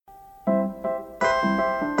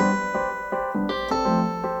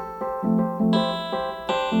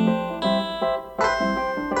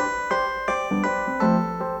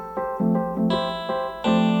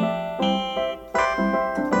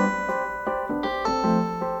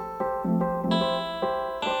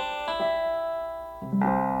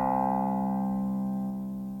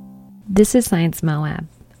This is Science Moab,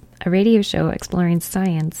 a radio show exploring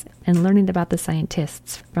science and learning about the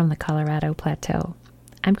scientists from the Colorado Plateau.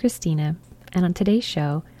 I'm Christina, and on today's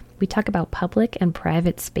show, we talk about public and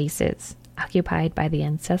private spaces occupied by the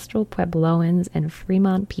ancestral Puebloans and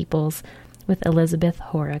Fremont peoples with Elizabeth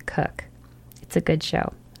Hora Cook. It's a good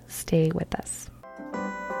show. Stay with us.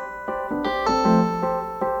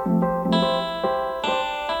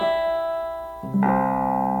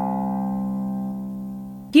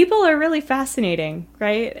 People are really fascinating,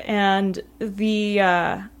 right? And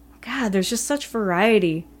there's just such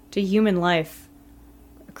variety to human life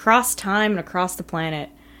across time and across the planet.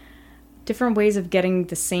 Different ways of getting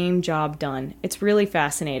the same job done. It's really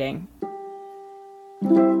fascinating.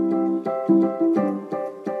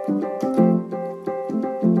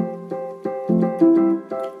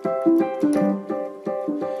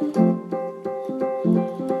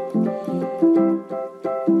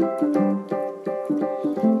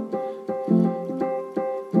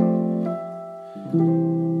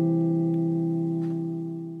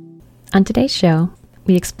 On today's show,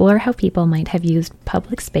 we explore how people might have used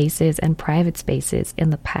public spaces and private spaces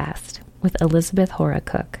in the past with Elizabeth Hora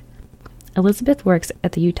Cook. Elizabeth works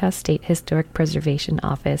at the Utah State Historic Preservation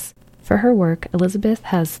Office. For her work, Elizabeth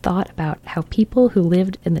has thought about how people who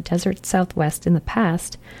lived in the desert Southwest in the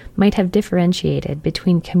past might have differentiated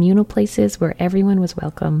between communal places where everyone was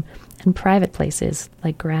welcome and private places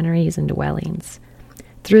like granaries and dwellings.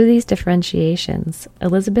 Through these differentiations,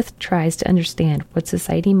 Elizabeth tries to understand what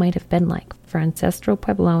society might have been like for ancestral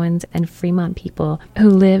Puebloans and Fremont people who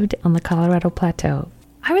lived on the Colorado Plateau.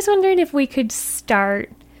 I was wondering if we could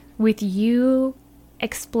start with you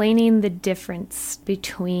explaining the difference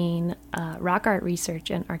between rock art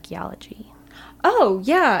research and archaeology. Oh,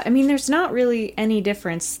 yeah. I mean, there's not really any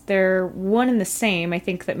difference. They're one and the same. I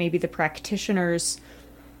think that maybe the practitioners,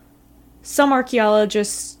 some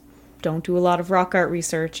archaeologists don't do a lot of rock art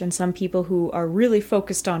research, and some people who are really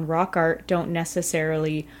focused on rock art don't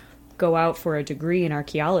necessarily go out for a degree in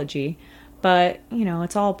archaeology. But, you know,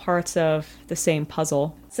 it's all parts of the same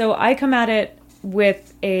puzzle. So I come at it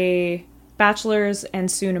with a bachelor's and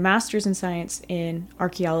soon a master's in science in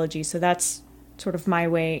archaeology. So that's sort of my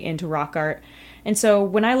way into rock art. And so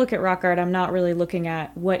when I look at rock art, I'm not really looking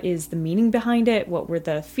at what is the meaning behind it, what were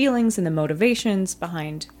the feelings and the motivations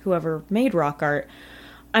behind whoever made rock art.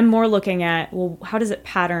 I'm more looking at, well, how does it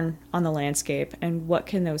pattern on the landscape, and what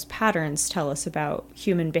can those patterns tell us about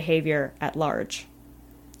human behavior at large?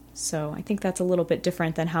 So I think that's a little bit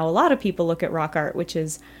different than how a lot of people look at rock art, which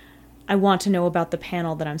is, I want to know about the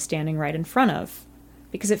panel that I'm standing right in front of,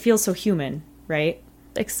 because it feels so human, right?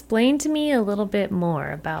 Explain to me a little bit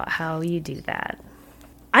more about how you do that.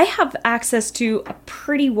 I have access to a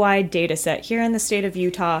pretty wide data set. Here in the state of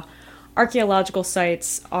Utah, archaeological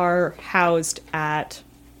sites are housed at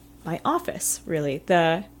my office, really,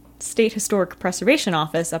 the State Historic Preservation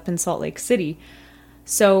Office up in Salt Lake City.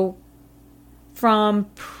 So from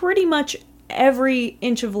pretty much every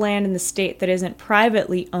inch of land in the state that isn't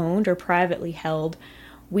privately owned or privately held,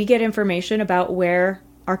 we get information about where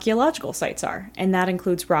archaeological sites are. And that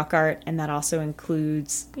includes rock art, and that also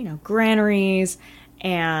includes, granaries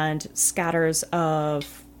and scatters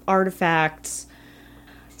of artifacts.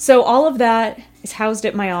 So all of that is housed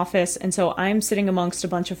at my office, and so I'm sitting amongst a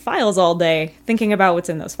bunch of files all day thinking about what's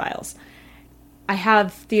in those files. I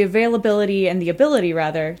have the availability and the ability,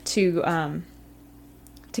 rather, to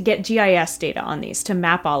get GIS data on these, to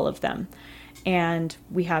map all of them. And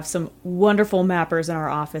we have some wonderful mappers in our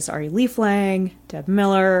office, Ari Leaflang, Deb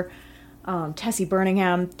Miller, Tessie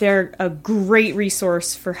Birmingham. They're a great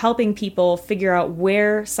resource for helping people figure out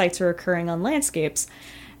where sites are occurring on landscapes.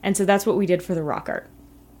 And so that's what we did for the rock art.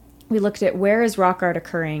 We looked at where is rock art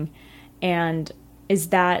occurring, and is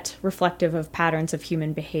that reflective of patterns of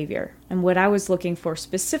human behavior? And what I was looking for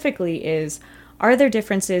specifically is, are there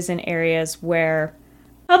differences in areas where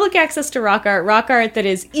public access to rock art that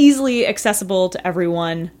is easily accessible to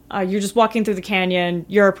everyone, you're just walking through the canyon,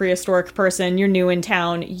 you're a prehistoric person, you're new in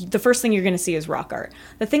town, the first thing you're going to see is rock art.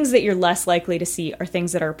 The things that you're less likely to see are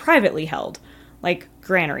things that are privately held, like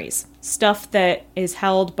granaries, stuff that is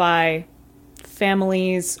held by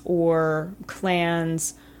families or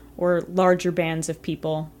clans or larger bands of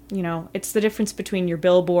people. It's the difference between your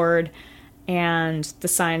billboard and the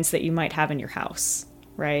signs that you might have in your house,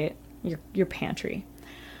 right? Your pantry.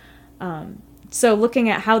 So looking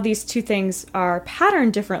at how these two things are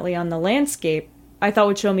patterned differently on the landscape, I thought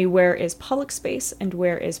would show me where is public space and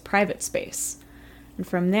where is private space. And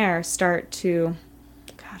from there, start to,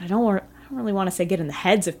 I don't really want to say get in the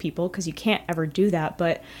heads of people, because you can't ever do that,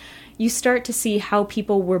 but you start to see how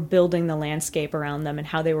people were building the landscape around them and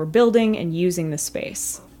how they were building and using the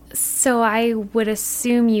space. So I would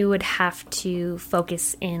assume you would have to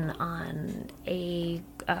focus in on a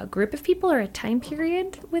group of people or a time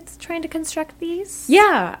period with trying to construct these?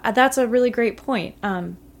 Yeah, that's a really great point.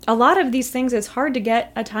 A lot of these things, it's hard to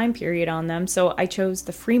get a time period on them, so I chose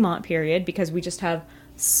the Fremont period because we just have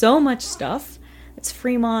so much stuff. It's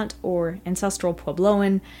Fremont or Ancestral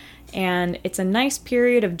Puebloan, and it's a nice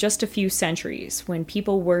period of just a few centuries when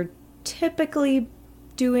people were typically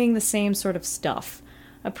doing the same sort of stuff.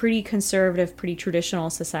 A pretty conservative, pretty traditional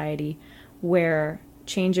society where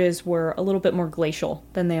changes were a little bit more glacial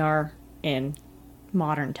than they are in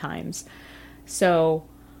modern times. So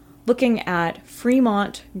looking at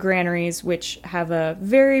Fremont granaries, which have a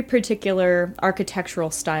very particular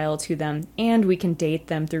architectural style to them, and we can date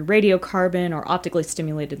them through radiocarbon or optically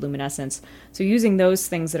stimulated luminescence. So using those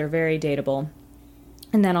things that are very datable.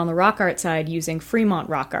 And then on the rock art side, using Fremont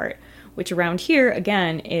rock art, which around here,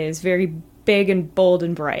 again, is very big and bold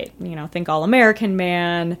and bright. You know, think All-American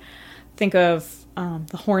Man, think of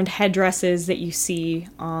the horned headdresses that you see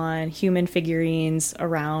on human figurines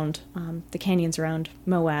around the canyons around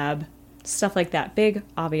Moab, stuff like that. Big,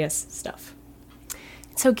 obvious stuff.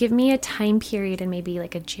 So give me a time period and maybe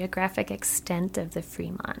like a geographic extent of the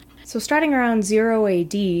Fremont. So starting around 0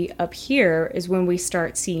 AD up here is when we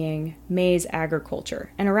start seeing maize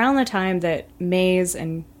agriculture. And around the time that maize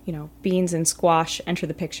and, you know, beans and squash enter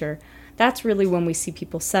the picture, that's really when we see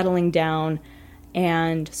people settling down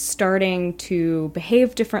and starting to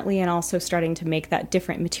behave differently and also starting to make that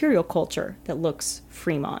different material culture that looks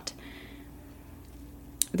Fremont.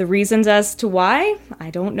 The reasons as to why, I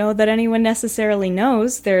don't know that anyone necessarily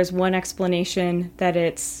knows. There's one explanation that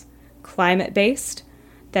it's climate-based,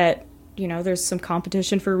 that, you know, there's some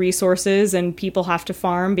competition for resources and people have to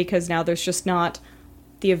farm because now there's just not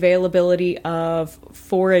the availability of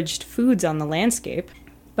foraged foods on the landscape.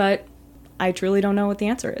 But I truly don't know what the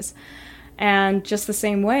answer is. And just the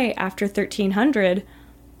same way, after 1300,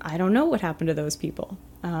 I don't know what happened to those people.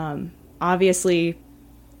 Obviously,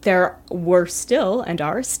 there were still and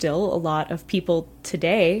are still a lot of people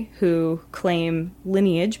today who claim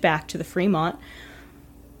lineage back to the Fremont.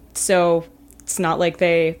 So it's not like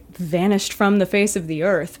they vanished from the face of the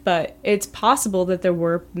earth, but it's possible that there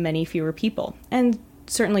were many fewer people. And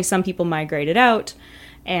certainly some people migrated out,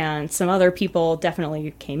 and some other people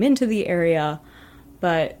definitely came into the area.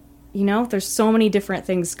 But, you know, there's so many different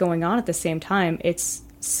things going on at the same time. It's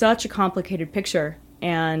such a complicated picture.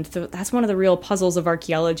 And that's one of the real puzzles of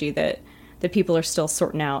archaeology that people are still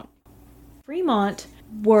sorting out. Fremont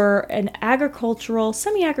were an agricultural,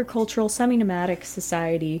 semi-agricultural, semi-nomadic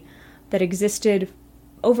society that existed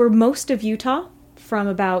over most of Utah from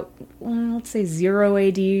about, well, let's say 0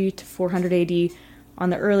 AD to 400 AD on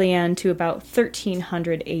the early end to about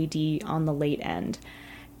 1300 AD on the late end.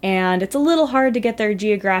 And it's a little hard to get their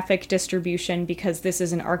geographic distribution because this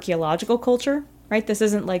is an archaeological culture. Right? This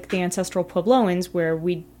isn't like the ancestral Puebloans where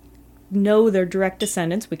we know their direct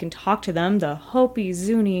descendants. We can talk to them, the Hopi,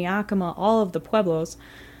 Zuni, Acoma, all of the Pueblos.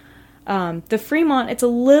 The Fremont, it's a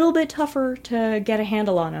little bit tougher to get a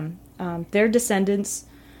handle on them. Their descendants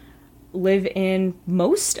live in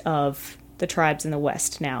most of the tribes in the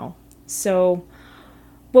West now. So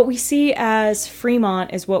what we see as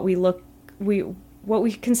Fremont is what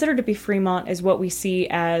we consider to be Fremont is what we see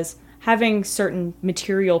as having certain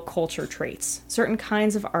material culture traits, certain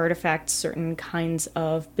kinds of artifacts, certain kinds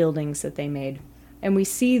of buildings that they made. And we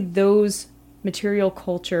see those material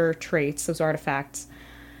culture traits, those artifacts,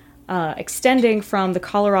 extending from the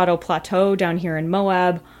Colorado Plateau down here in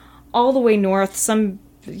Moab, all the way north, some,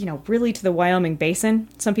 you know, really to the Wyoming Basin.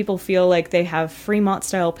 Some people feel like they have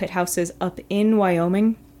Fremont-style pit houses up in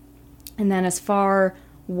Wyoming. And then as far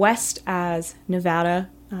west as Nevada,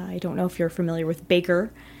 I don't know if you're familiar with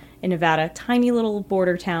Baker, in Nevada, tiny little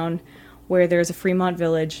border town where there's a Fremont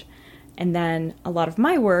village. And then a lot of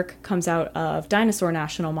my work comes out of Dinosaur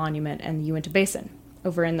National Monument and the Uinta Basin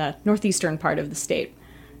over in the northeastern part of the state.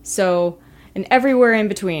 So, and everywhere in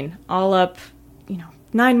between, all up, you know,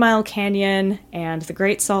 9 Mile Canyon and the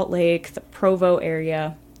Great Salt Lake, the Provo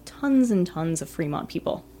area, tons and tons of Fremont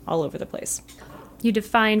people all over the place. You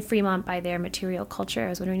define Fremont by their material culture. I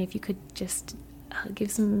was wondering if you could just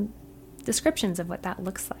give some descriptions of what that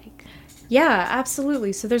looks like. Yeah,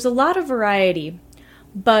 absolutely. So there's a lot of variety,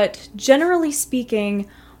 but generally speaking,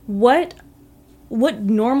 what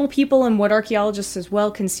normal people and what archaeologists as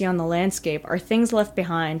well can see on the landscape are things left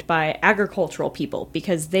behind by agricultural people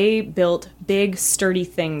because they built big, sturdy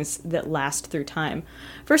things that last through time.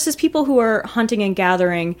 Versus people who are hunting and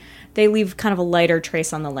gathering, they leave kind of a lighter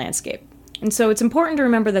trace on the landscape. And so it's important to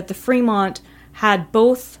remember that the Fremont had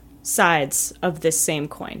both sides of this same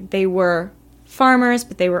coin. They were farmers,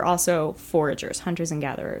 but they were also foragers, hunters and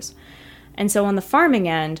gatherers. And so on the farming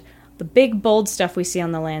end, the big bold stuff we see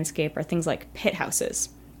on the landscape are things like pit houses.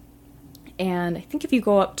 And I think if you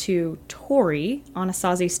go up to Torrey,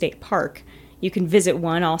 Anasazi State Park, you can visit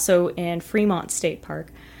one, also in Fremont State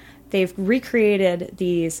Park. They've recreated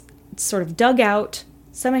these sort of dugout,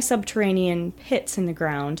 semi-subterranean pits in the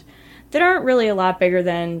ground that aren't really a lot bigger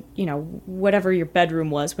than, whatever your bedroom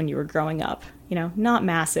was when you were growing up. Not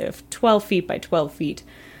massive, 12 feet by 12 feet.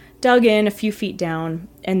 Dug in a few feet down,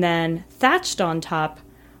 and then thatched on top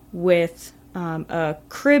with a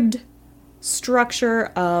cribbed structure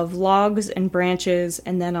of logs and branches,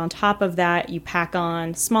 and then on top of that you pack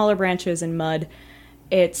on smaller branches and mud.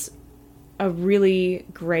 It's a really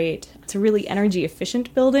energy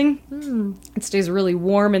efficient building. It stays really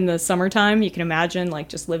warm in the summertime. You can imagine like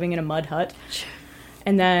just living in a mud hut.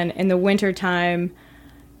 And then in the wintertime,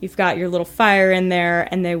 you've got your little fire in there,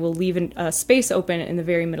 and they will leave a space open in the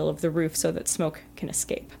very middle of the roof so that smoke can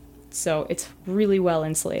escape. So it's really well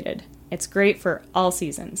insulated. It's great for all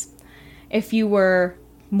seasons. If you were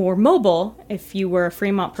more mobile, if you were a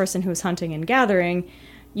Fremont person who's hunting and gathering,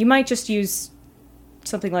 you might just use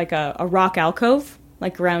something like a rock alcove.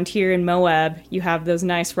 Like around here in Moab, you have those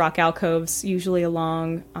nice rock alcoves, usually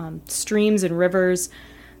along streams and rivers.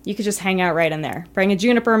 You could just hang out right in there. Bring a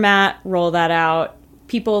juniper mat, roll that out.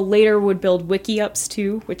 People later would build wickiups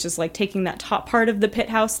too, which is like taking that top part of the pit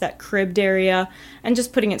house, that cribbed area, and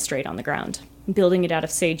just putting it straight on the ground. Building it out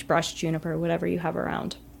of sagebrush, juniper, whatever you have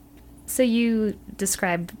around. So you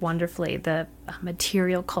described wonderfully the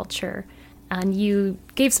material culture, and you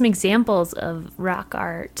gave some examples of rock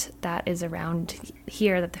art that is around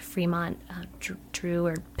here that the Fremont drew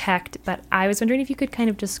or pecked, but I was wondering if you could kind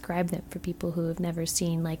of describe them for people who have never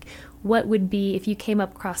seen, like what would be, if you came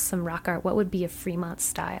up across some rock art, what would be a Fremont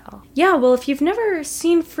style? Yeah, well, if you've never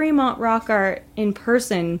seen Fremont rock art in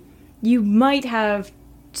person, you might have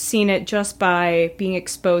seen it just by being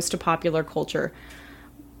exposed to popular culture.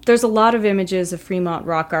 There's a lot of images of Fremont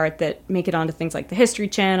rock art that make it onto things like the History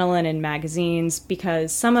Channel and in magazines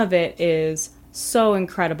because some of it is so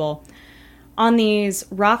incredible. On these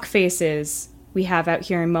rock faces we have out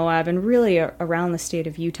here in Moab and really around the state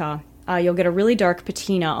of Utah, you'll get a really dark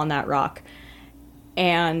patina on that rock.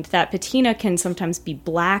 And that patina can sometimes be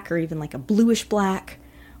black or even like a bluish black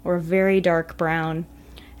or a very dark brown.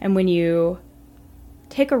 And when you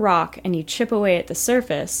take a rock and you chip away at the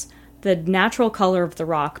surface, the natural color of the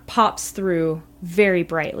rock pops through very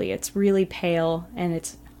brightly. It's really pale and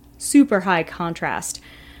it's super high contrast.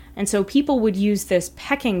 And so people would use this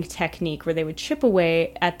pecking technique where they would chip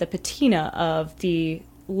away at the patina of the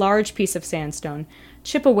large piece of sandstone,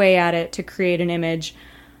 chip away at it to create an image.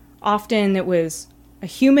 Often it was a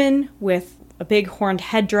human with a big horned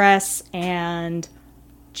headdress and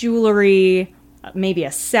jewelry, maybe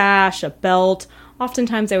a sash, a belt.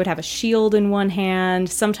 Oftentimes they would have a shield in one hand,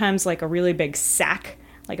 sometimes like a really big sack,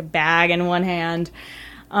 like a bag in one hand.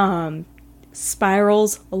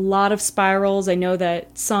 Spirals, a lot of spirals. I know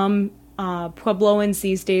that some Puebloans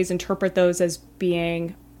these days interpret those as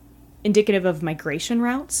being indicative of migration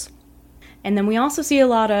routes. And then we also see a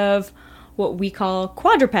lot of what we call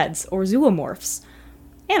quadrupeds or zoomorphs,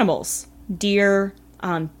 animals. Deer,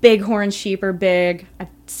 bighorn sheep are big. I've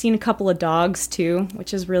seen a couple of dogs too,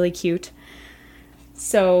 which is really cute.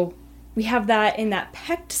 So we have that in that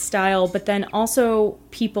pecked style, but then also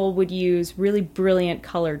people would use really brilliant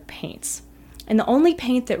colored paints. And the only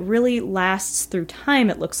paint that really lasts through time,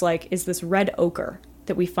 it looks like, is this red ochre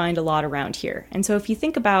that we find a lot around here. And so if you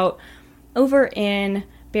think about over in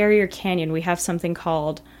Barrier Canyon, we have something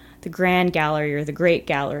called the Grand Gallery or the Great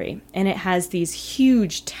Gallery. And it has these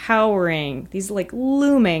huge towering, these like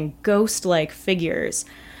looming ghost-like figures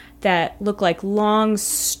that look like long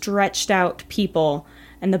stretched out people,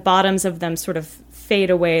 and the bottoms of them sort of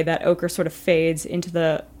fade away. That ochre sort of fades into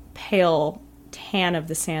the pale tan of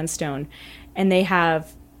the sandstone. And they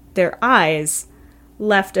have their eyes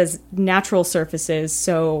left as natural surfaces.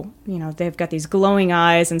 So, they've got these glowing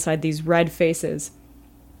eyes inside these red faces.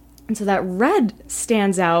 And so that red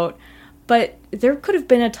stands out, but there could have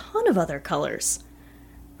been a ton of other colors,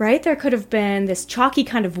 right? There could have been this chalky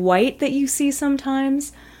kind of white that you see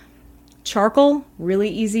sometimes. Charcoal, really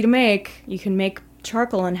easy to make. You can make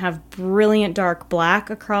charcoal and have brilliant dark black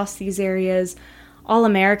across these areas. All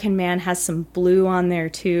American Man has some blue on there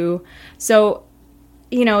too. So,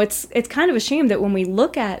 it's kind of a shame that when we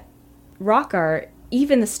look at rock art,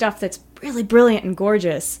 even the stuff that's really brilliant and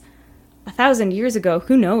gorgeous, 1,000 years ago,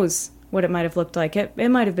 who knows what it might have looked like. It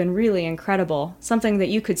might have been really incredible. Something that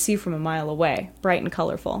you could see from a mile away, bright and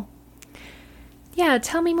colorful. Yeah,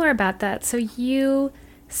 tell me more about that. So you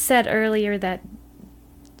said earlier that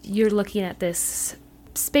you're looking at this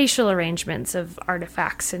spatial arrangements of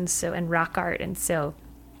artifacts and rock art, and so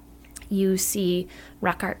you see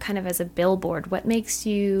rock art kind of as a billboard. What makes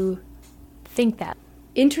you think that?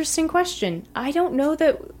 Interesting question. I don't know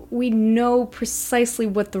that we know precisely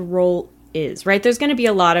what the role is, right? There's going to be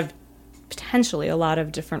potentially a lot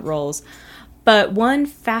of different roles. But one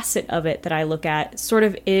facet of it that I look at sort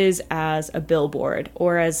of is as a billboard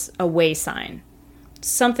or as a way sign.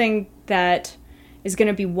 Something that is going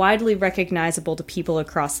to be widely recognizable to people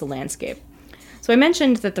across the landscape. So I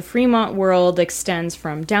mentioned that the Fremont world extends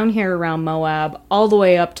from down here around Moab all the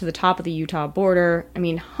way up to the top of the Utah border. I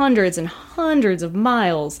mean, hundreds and hundreds of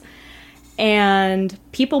miles. And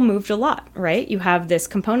people moved a lot, right? You have this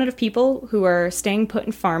component of people who are staying put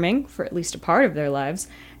in farming for at least a part of their lives,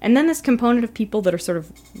 and then this component of people that are sort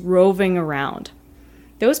of roving around.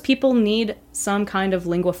 Those people need some kind of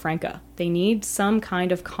lingua franca. They need some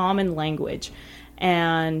kind of common language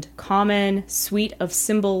and common suite of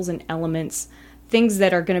symbols and elements, things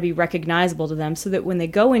that are going to be recognizable to them so that when they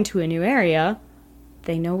go into a new area,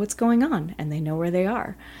 they know what's going on and they know where they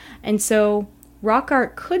are. And so rock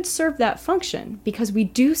art could serve that function because we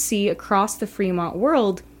do see across the Fremont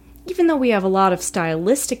world, even though we have a lot of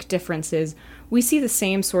stylistic differences, we see the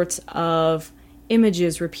same sorts of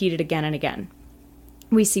images repeated again and again.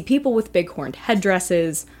 We see people with big horned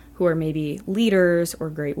headdresses who are maybe leaders or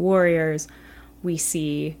great warriors. We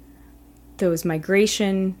see those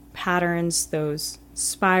migration patterns, those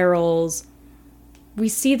spirals. We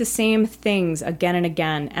see the same things again and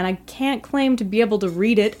again, and I can't claim to be able to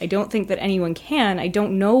read it. I don't think that anyone can. I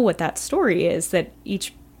don't know what that story is that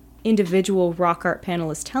each individual rock art panel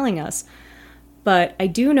is telling us, but I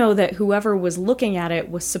do know that whoever was looking at it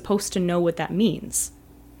was supposed to know what that means.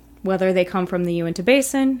 Whether they come from the Uinta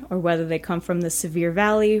Basin or whether they come from the Sevier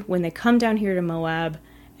Valley, when they come down here to Moab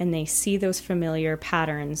and they see those familiar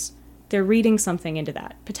patterns, they're reading something into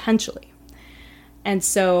that, potentially. And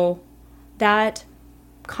so that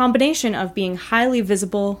combination of being highly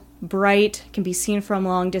visible, bright, can be seen from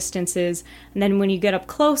long distances, and then when you get up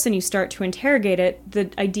close and you start to interrogate it,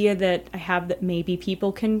 the idea that I have that maybe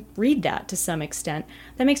people can read that to some extent,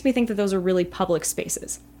 that makes me think that those are really public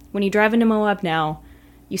spaces. When you drive into Moab now,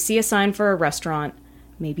 you see a sign for a restaurant.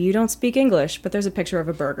 Maybe you don't speak English, but there's a picture of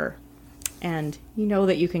a burger. And you know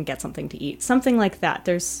that you can get something to eat. Something like that.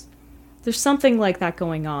 There's something like that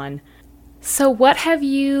going on. So what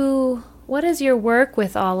is your work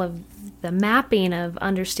with all of the mapping of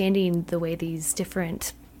understanding the way these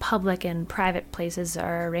different public and private places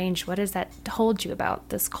are arranged? What does that hold you about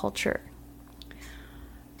this culture?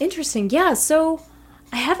 Interesting. Yeah, so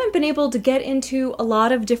I haven't been able to get into a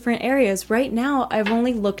lot of different areas. Right now, I've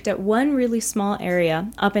only looked at one really small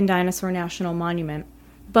area up in Dinosaur National Monument,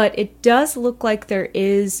 but it does look like there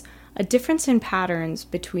is a difference in patterns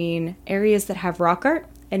between areas that have rock art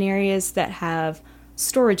and areas that have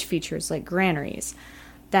storage features like granaries,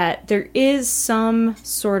 that there is some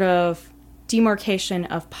sort of demarcation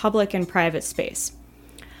of public and private space.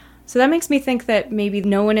 So that makes me think that maybe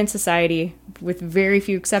no one in society, with very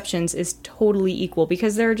few exceptions, is totally equal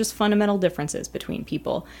because there are just fundamental differences between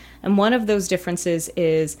people. And one of those differences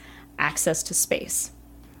is access to space.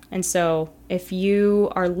 And so if you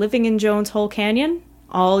are living in Jones Hole Canyon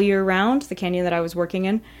all year round, the canyon that I was working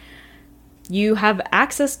in, you have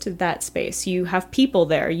access to that space. You have people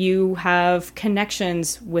there. You have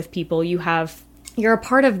connections with people. You're a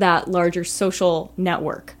part of that larger social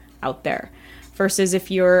network out there. Versus if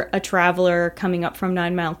you're a traveler coming up from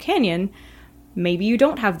 9 Mile Canyon, maybe you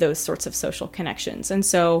don't have those sorts of social connections. And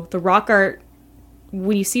so the rock art,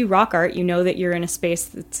 when you see rock art, you know that you're in a space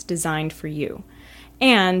that's designed for you.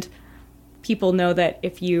 And people know that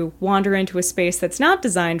if you wander into a space that's not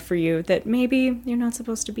designed for you, that maybe you're not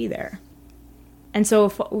supposed to be there. And so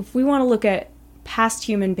if we want to look at past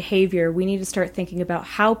human behavior, we need to start thinking about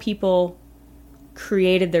how people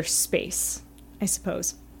created their space, I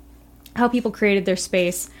suppose. How people created their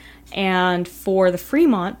space. And for the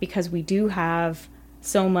Fremont, because we do have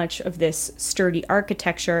so much of this sturdy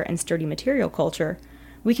architecture and sturdy material culture,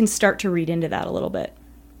 we can start to read into that a little bit.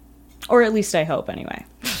 Or at least I hope, anyway.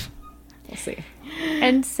 We'll see.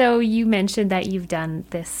 And so you mentioned that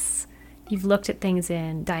you've looked at things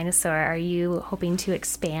in Dinosaur. Are you hoping to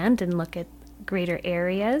expand and look at greater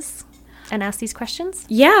areas and ask these questions?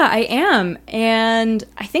 Yeah, I am. And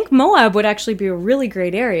I think Moab would actually be a really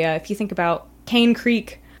great area. If you think about Cane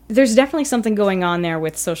Creek, there's definitely something going on there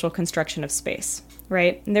with social construction of space,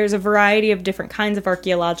 right? And there's a variety of different kinds of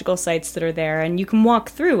archaeological sites that are there, and you can walk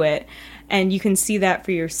through it, and you can see that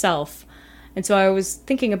for yourself. And so I was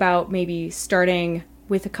thinking about maybe starting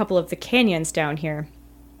with a couple of the canyons down here.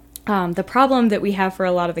 The problem that we have for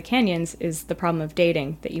a lot of the canyons is the problem of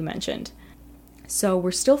dating that you mentioned. So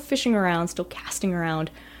we're still fishing around, still casting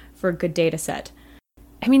around for a good data set.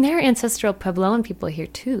 I mean, there are ancestral Puebloan people here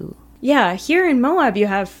too. Yeah, here in Moab, you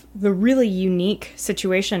have the really unique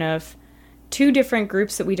situation of two different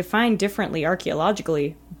groups that we define differently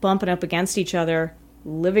archaeologically, bumping up against each other,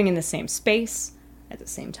 living in the same space at the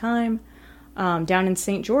same time. Down in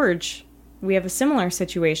St. George, we have a similar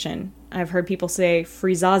situation. I've heard people say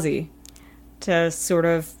Frizazi to sort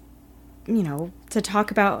of, to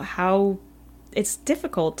talk about how it's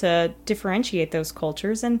difficult to differentiate those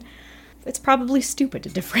cultures, and it's probably stupid to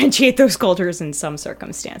differentiate those cultures in some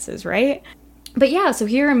circumstances, right? But yeah, so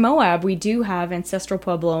here in Moab, we do have ancestral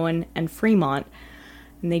Puebloan and Fremont,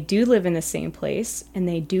 and they do live in the same place, and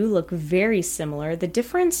they do look very similar. The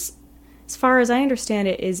difference, as far as I understand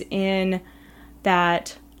it, is in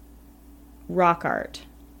that rock art,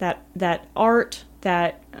 that art,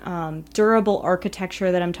 that durable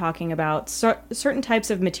architecture that I'm talking about, certain types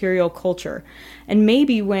of material culture. And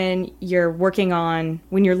maybe when you're living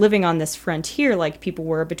on this frontier, like people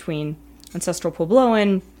were between ancestral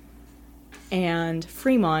Puebloan and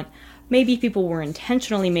Fremont, maybe people were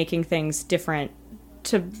intentionally making things different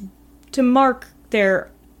to mark their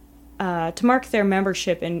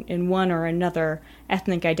membership in one or another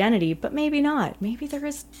ethnic identity, but maybe not. Maybe there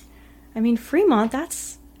is. I mean, Fremont,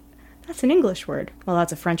 that's an English word. Well,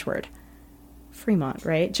 that's a French word. Fremont,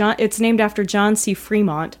 right? It's named after John C.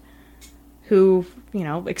 Fremont, who,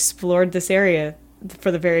 explored this area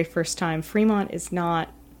for the very first time. Fremont is not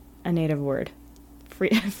a native word.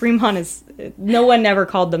 Fremont is, no one ever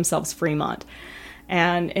called themselves Fremont.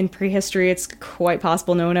 And in prehistory, it's quite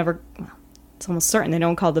possible no one ever, it's almost certain they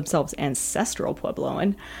don't call themselves ancestral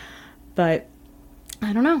Puebloan. But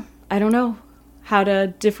I don't know how to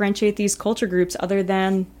differentiate these culture groups other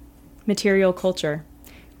than material culture.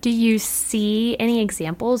 Do you see any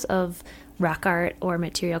examples of rock art or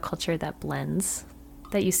material culture that blends?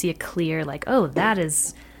 That you see a clear, like, oh,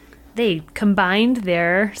 they combined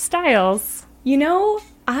their styles?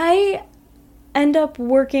 I end up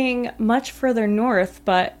working much further north,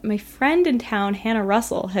 but my friend in town, Hannah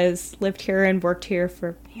Russell, has lived here and worked here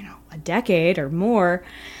for, a decade or more.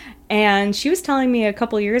 And she was telling me a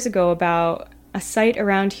couple years ago about a site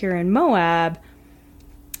around here in Moab.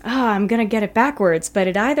 I'm going to get it backwards, but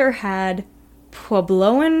it either had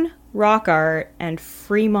Puebloan rock art and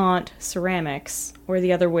Fremont ceramics, or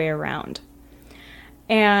the other way around.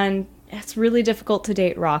 And it's really difficult to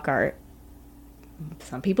date rock art.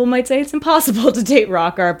 Some people might say it's impossible to date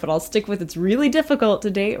rock art, but I'll stick with it's really difficult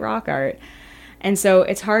to date rock art. And so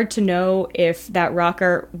it's hard to know if that rock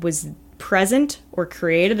art was present or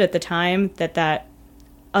created at the time that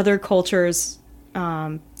other culture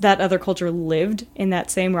lived in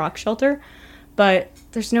that same rock shelter. But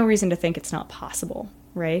there's no reason to think it's not possible,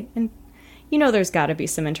 right? And there's got to be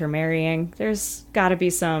some intermarrying. There's got to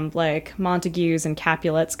be some like Montagues and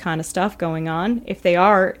Capulets kind of stuff going on, if they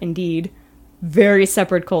are indeed very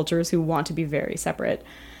separate cultures who want to be very separate.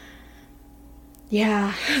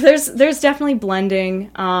 Yeah, there's definitely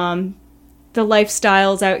blending. The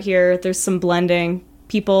lifestyles out here, there's some blending.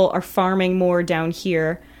 People are farming more down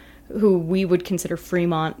here, who we would consider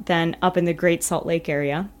Fremont, than up in the Great Salt Lake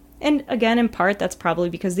area. And again, in part, that's probably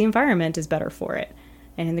because the environment is better for it.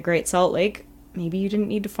 And in the Great Salt Lake, maybe you didn't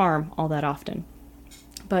need to farm all that often.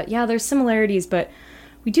 But yeah, there's similarities, but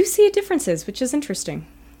we do see differences, which is interesting.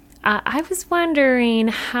 I was wondering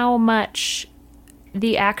how much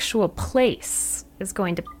the actual place is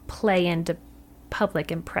going to play into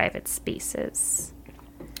public and private spaces.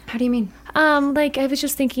 How do you mean? I was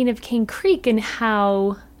just thinking of Cane Creek and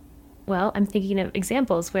how, I'm thinking of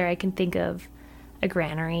examples where I can think of a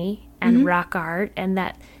granary and rock art, and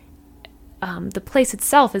that the place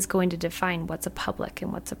itself is going to define what's a public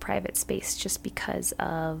and what's a private space just because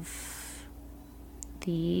of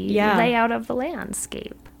the layout of the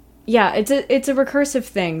landscape. Yeah, it's a recursive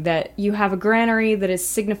thing that you have a granary that is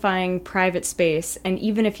signifying private space, and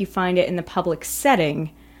even if you find it in the public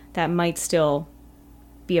setting, that might still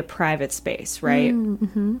be a private space, right?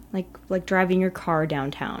 Mm-hmm. Like driving your car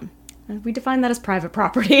downtown. We define that as private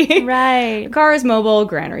property. Right. The car is mobile,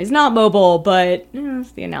 granary is not mobile, but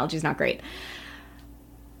the analogy's not great.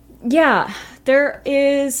 Yeah, there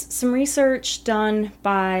is some research done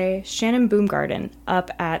by Shannon Boomgarden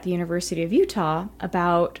up at the University of Utah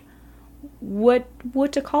about what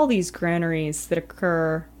to call these granaries that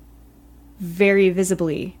occur very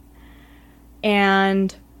visibly.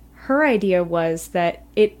 And her idea was that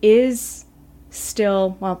it is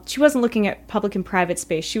still, she wasn't looking at public and private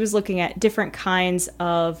space. She was looking at different kinds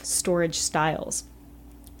of storage styles.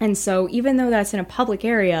 And so even though that's in a public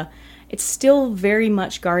area, it's still very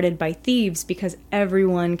much guarded by thieves because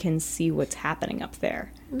everyone can see what's happening up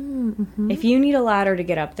there. Mm-hmm. If you need a ladder to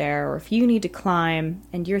get up there, or if you need to climb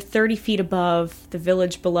and you're 30 feet above the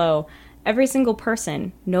village below, every single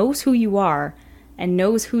person knows who you are and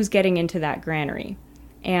knows who's getting into that granary.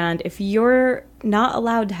 And if you're not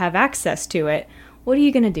allowed to have access to it, what are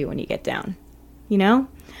you going to do when you get down? You know?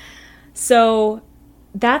 So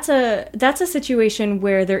that's a situation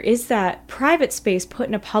where there is that private space put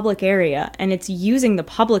in a public area, and it's using the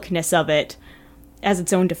publicness of it as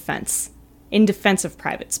its own defense, in defense of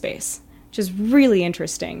private space, which is really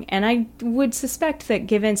interesting. And I would suspect that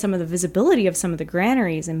given some of the visibility of some of the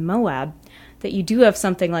granaries in Moab, that you do have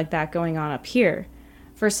something like that going on up here,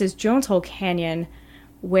 versus Jones Hole Canyon,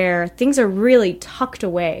 where things are really tucked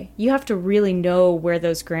away. You have to really know where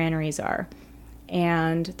those granaries are.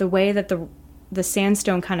 And the way that the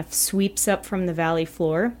sandstone kind of sweeps up from the valley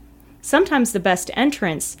floor, sometimes the best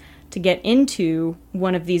entrance to get into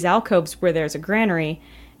one of these alcoves where there's a granary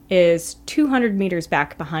is 200 meters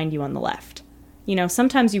back behind you on the left. You know,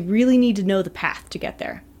 sometimes you really need to know the path to get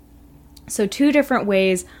there. So 2 different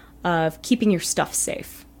ways of keeping your stuff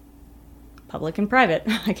safe. Public and private,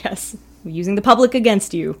 I guess. Using the public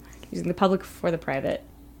against you. Using the public for the private.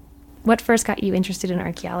 What first got you interested in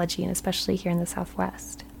archaeology, and especially here in the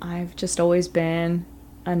Southwest? I've just always been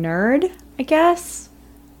a nerd, I guess.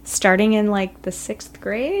 Starting in like the 6th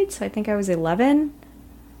grade, so I think I was 11,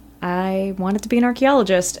 I wanted to be an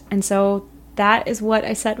archaeologist, and so that is what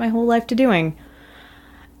I set my whole life to doing.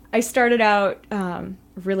 I started out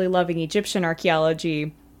really loving Egyptian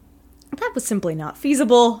archaeology. That was simply not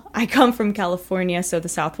feasible. I come from California, so the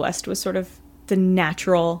Southwest was sort of the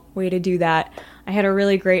natural way to do that. I had a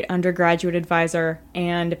really great undergraduate advisor,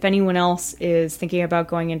 and if anyone else is thinking about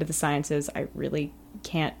going into the sciences, I really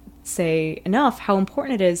can't say enough how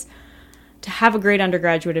important it is to have a great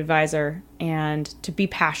undergraduate advisor and to be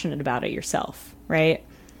passionate about it yourself, right?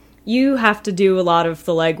 You have to do a lot of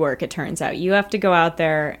the legwork, it turns out. You have to go out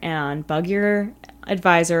there and bug your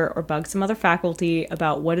advisor or bug some other faculty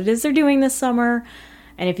about what it is they're doing this summer,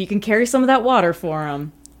 and if you can carry some of that water for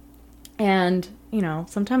them. And, you know,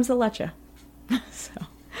 sometimes they'll let you.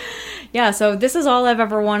 So this is all I've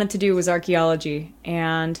ever wanted to do was archaeology.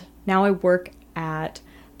 And now I work at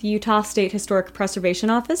the Utah State Historic Preservation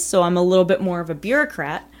Office, so I'm a little bit more of a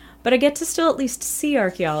bureaucrat, but I get to still at least see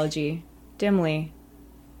archaeology dimly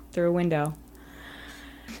through a window.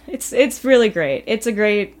 It's really great. It's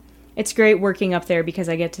great working up there because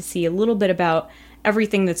I get to see a little bit about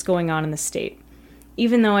everything that's going on in the state.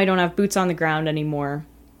 Even though I don't have boots on the ground anymore,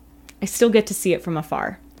 I still get to see it from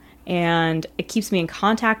afar. And it keeps me in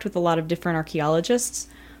contact with a lot of different archaeologists,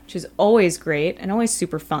 which is always great and always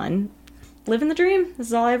super fun. Living the dream. This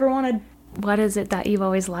is all I ever wanted. What is it that you've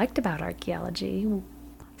always liked about archaeology?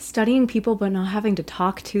 Studying people but not having to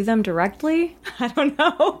talk to them directly. I don't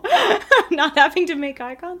know. Not having to make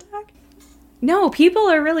eye contact. No, people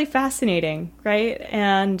are really fascinating, right?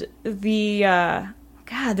 And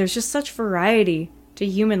there's just such variety to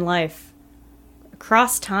human life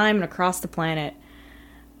across time and across the planet.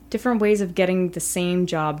 Different ways of getting the same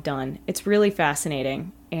job done. It's really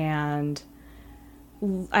fascinating. And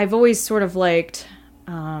I've always sort of liked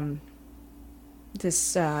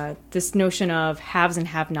this notion of haves and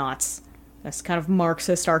have-nots. That's kind of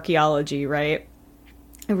Marxist archaeology, right?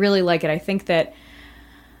 I really like it. I think that,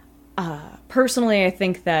 personally, I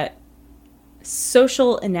think that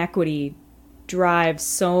social inequity drives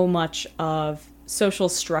so much of social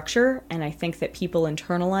structure, and I think that people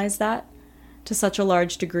internalize that to such a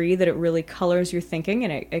large degree that it really colors your thinking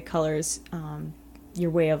and it colors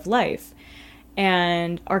your way of life.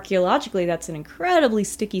 And archaeologically, that's an incredibly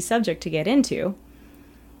sticky subject to get into.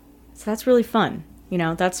 So that's really fun. You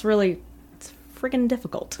know, it's friggin'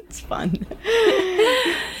 difficult. It's fun.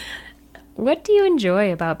 What do you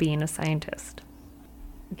enjoy about being a scientist?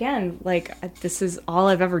 Again, this is all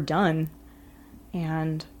I've ever done.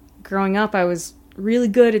 And growing up, I was really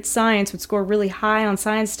good at science, would score really high on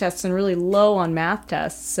science tests and really low on math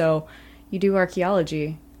tests. So you do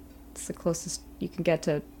archaeology. It's the closest you can get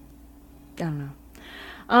to, I don't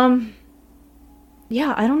know.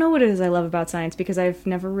 Yeah, I don't know what it is I love about science because I've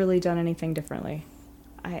never really done anything differently.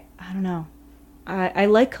 I don't know. I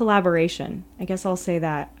like collaboration. I guess I'll say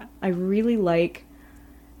that. I really like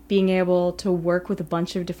being able to work with a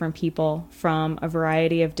bunch of different people from a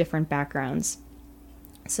variety of different backgrounds.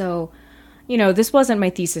 So, you know, this wasn't my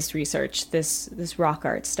thesis research, this rock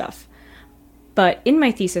art stuff. But in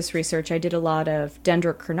my thesis research, I did a lot of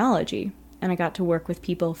dendrochronology, and I got to work with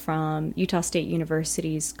people from Utah State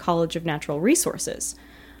University's College of Natural Resources,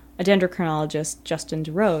 a dendrochronologist, Justin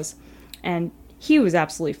DeRose. And he was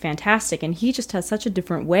absolutely fantastic. And he just has such a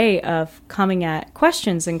different way of coming at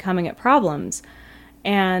questions and coming at problems.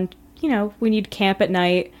 And, you know, when you'd camp at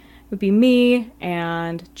night, it would be me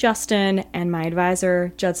and Justin and my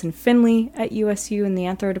advisor, Judson Finley at USU in the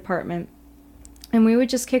anthro department. And we would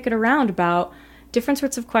just kick it around about different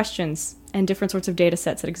sorts of questions and different sorts of data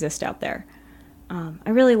sets that exist out there. I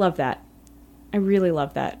really love that. I really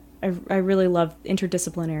love that. I really love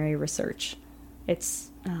interdisciplinary research. It's,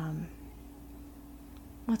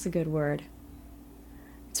 what's a good word?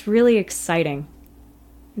 It's really exciting.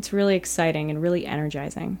 It's really exciting and really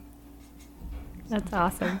energizing. That's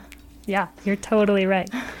awesome. Yeah, you're totally right.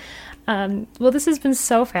 Well, this has been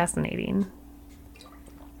so fascinating.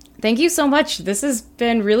 Thank you so much. This has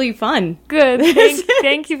been really fun. Good.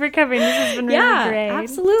 Thank you for coming. This has been really great. Yeah,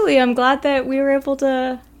 absolutely. I'm really glad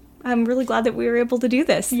that we were able to do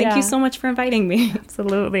this. Thank you so much for inviting me.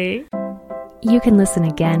 Absolutely. You can listen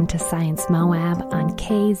again to Science Moab on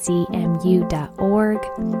kzmu.org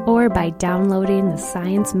or by downloading the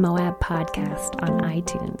Science Moab podcast on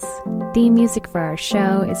iTunes. Theme music for our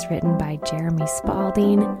show is written by Jeremy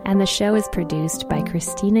Spalding, and the show is produced by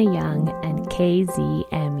Christina Young and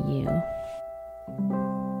KZMU.